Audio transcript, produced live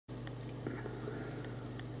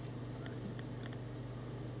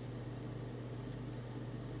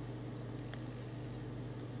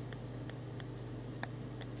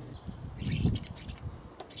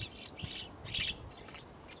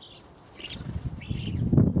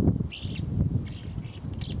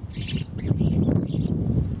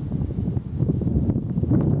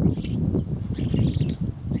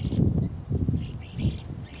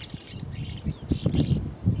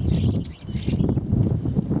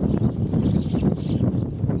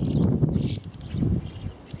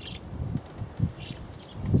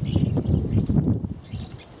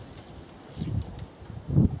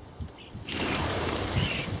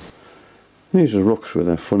These are rooks with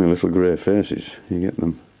their funny little grey faces. You get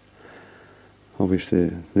them.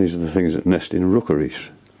 Obviously, these are the things that nest in rookeries.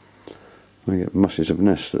 We get masses of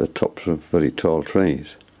nests at the tops of very tall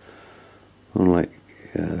trees. Unlike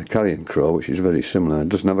the carrion crow, which is very similar, it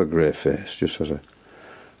doesn't have a grey face, just has a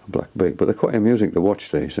black beak. But they're quite amusing to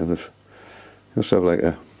watch these. They also have like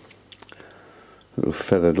a little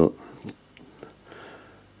feathered, sort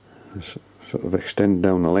of extend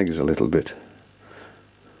down the legs a little bit.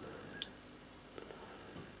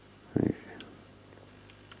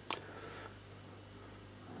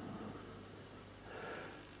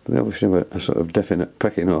 But they obviously have a sort of definite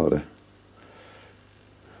pecking order.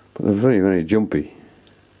 But they're very, very jumpy.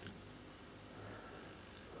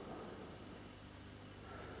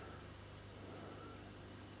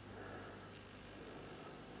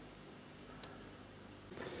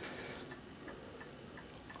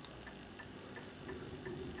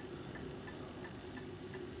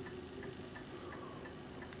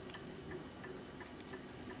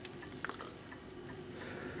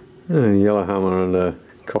 A yellowhammer and a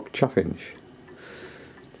cock chaffinch,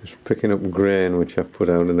 just picking up grain which I've put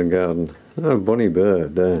out in the garden. Oh, a bonny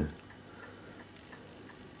bird there.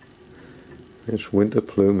 It's winter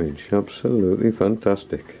plumage, absolutely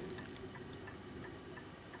fantastic.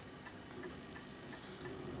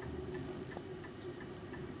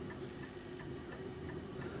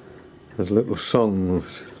 There's a little song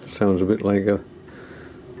that sounds a bit like a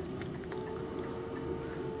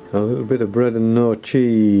little bit of bread and no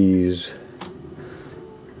cheese.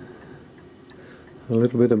 A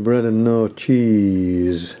little bit of bread and no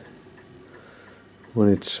cheese when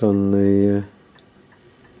it's on the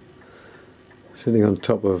sitting on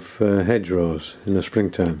top of hedgerows in the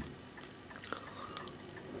springtime.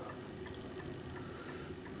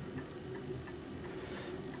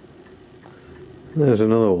 There's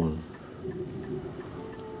another one.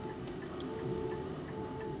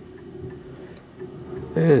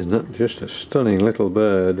 Isn't that just a stunning little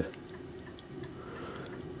bird?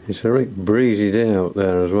 It's a right breezy day out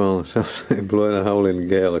there as well. It's absolutely blowing a howling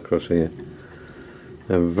gale across here.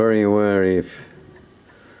 I'm very wary of,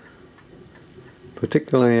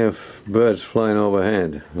 particularly if birds flying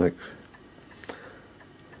overhead, like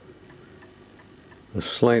the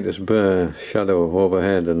slightest bare shadow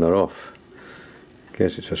overhead and they're off, in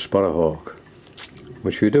case it's a sparrowhawk,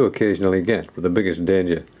 which we do occasionally get, but the biggest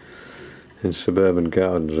danger in suburban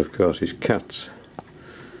gardens, of course, is cats,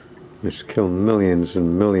 which kill millions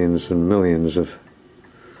and millions and millions of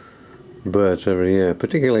birds every year,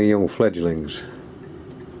 particularly young fledglings.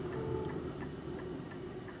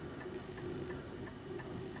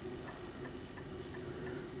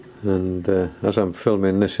 And as I'm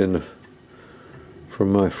filming this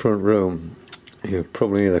from my front room, you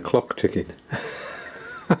probably hear the clock ticking.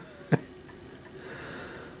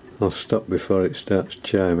 I'll stop before it starts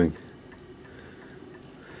chiming.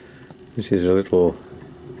 This is a little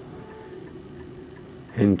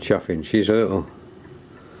hen chaffinch. She's a little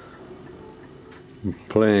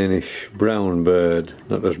plainish brown bird,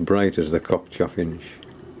 not as bright as the cock chaffinch.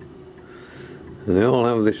 And they all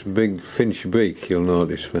have this big finch beak, you'll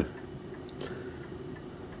notice, for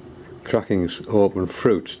cracking open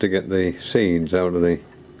fruits to get the seeds out of the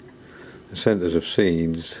centres of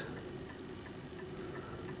seeds.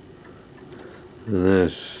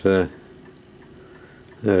 And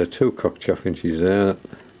there are two cock chaffinches there.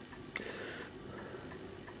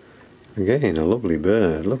 Again, a lovely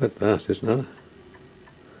bird. Look at that, isn't that a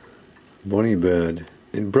bonny bird?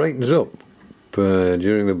 It brightens up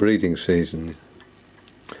during the breeding season.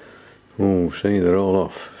 Oh, see, they're all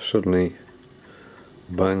off. Suddenly,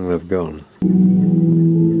 bang, they've gone.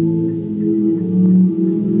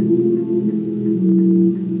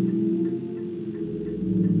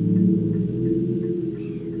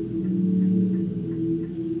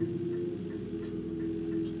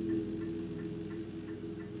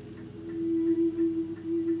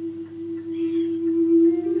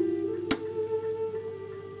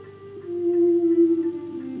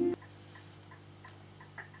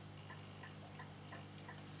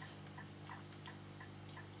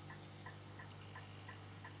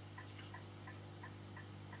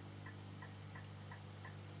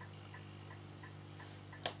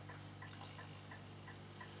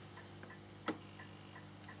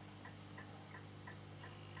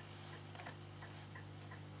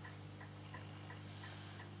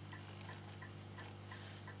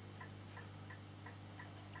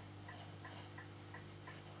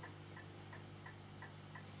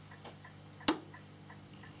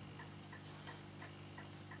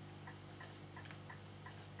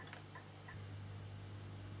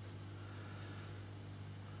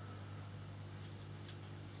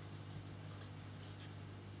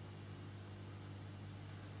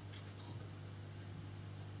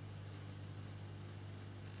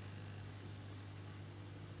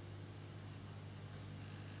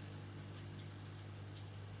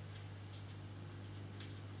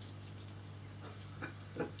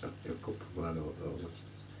 I know those.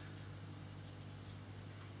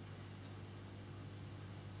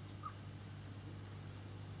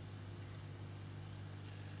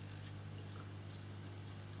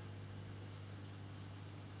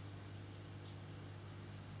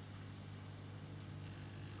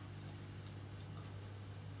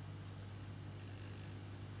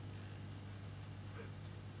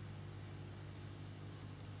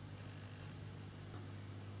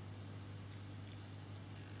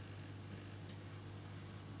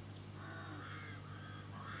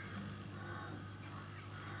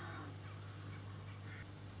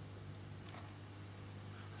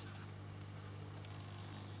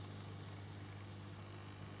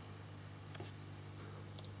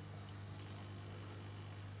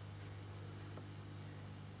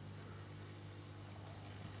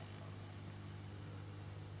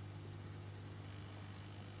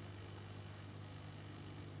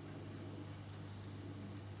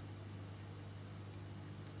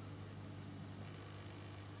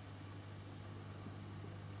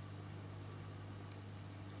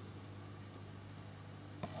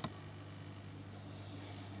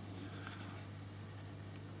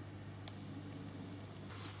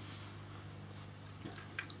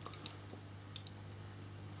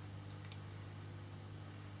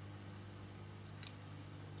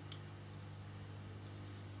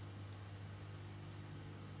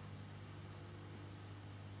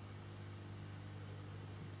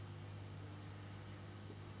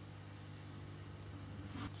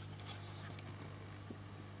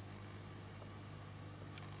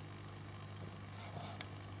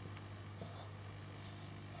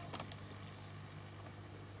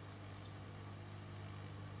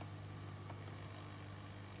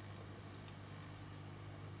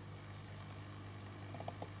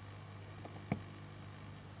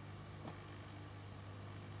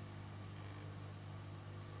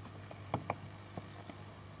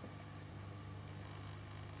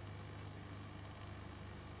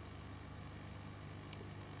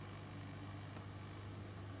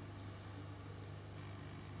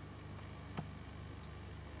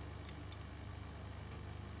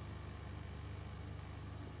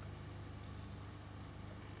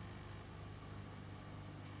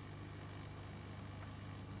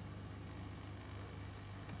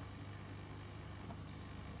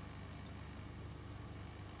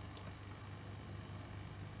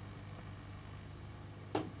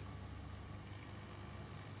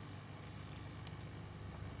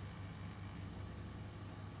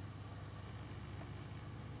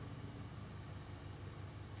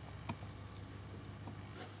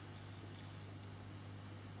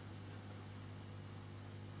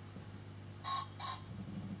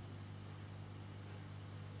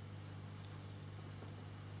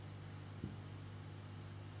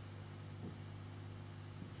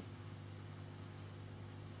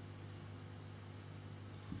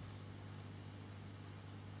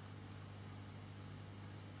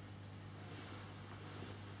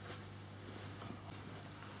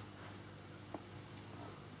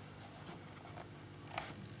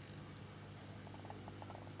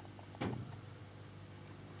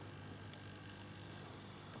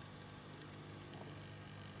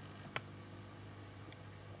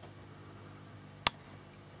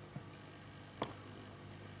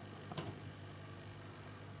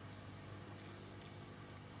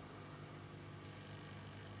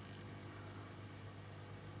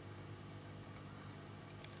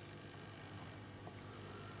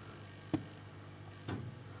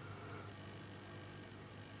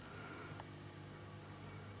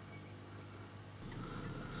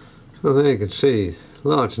 So there you can see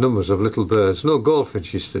large numbers of little birds. No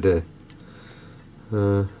goldfinches today.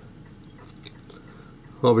 All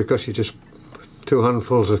because you just 2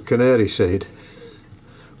 handfuls of canary seed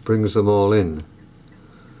brings them all in.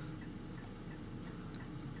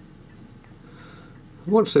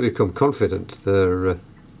 Once they become confident, they're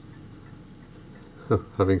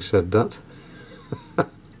having said that,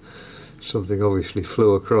 something obviously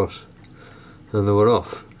flew across and they were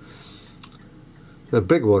off. Their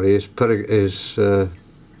big worry is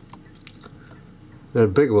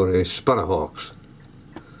sparrowhawks.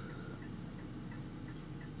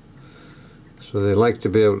 So they like to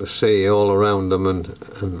be able to see all around them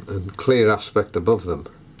and clear aspect above them,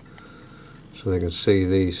 so they can see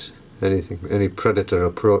any predator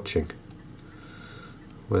approaching,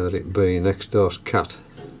 whether it be next door's cat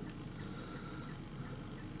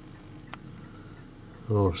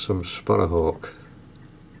or some sparrowhawk.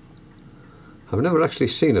 I've never actually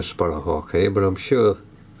seen a sparrowhawk here, but I'm sure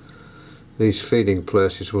these feeding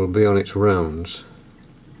places will be on its rounds.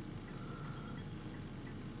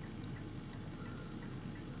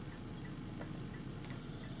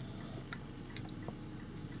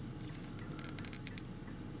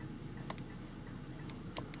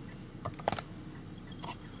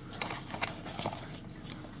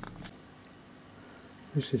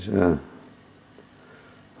 This is a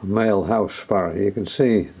male house sparrow. You can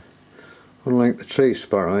see, unlike the tree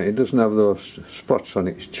sparrow, it doesn't have those spots on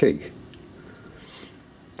its cheek.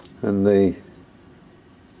 And the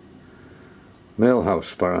male house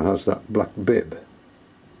sparrow has that black bib,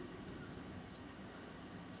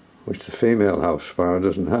 which the female house sparrow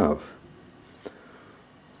doesn't have.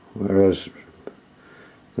 Whereas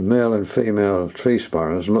the male and female tree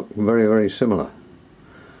sparrows look very, very similar.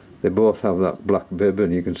 They both have that black bib,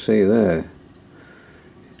 and you can see there,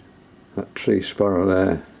 that tree sparrow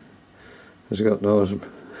there has got those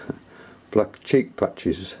black cheek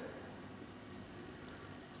patches.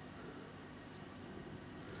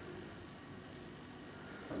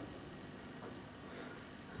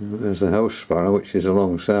 There's the house sparrow, which is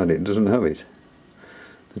alongside it, doesn't have it.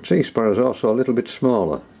 The tree sparrow is also a little bit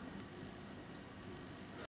smaller.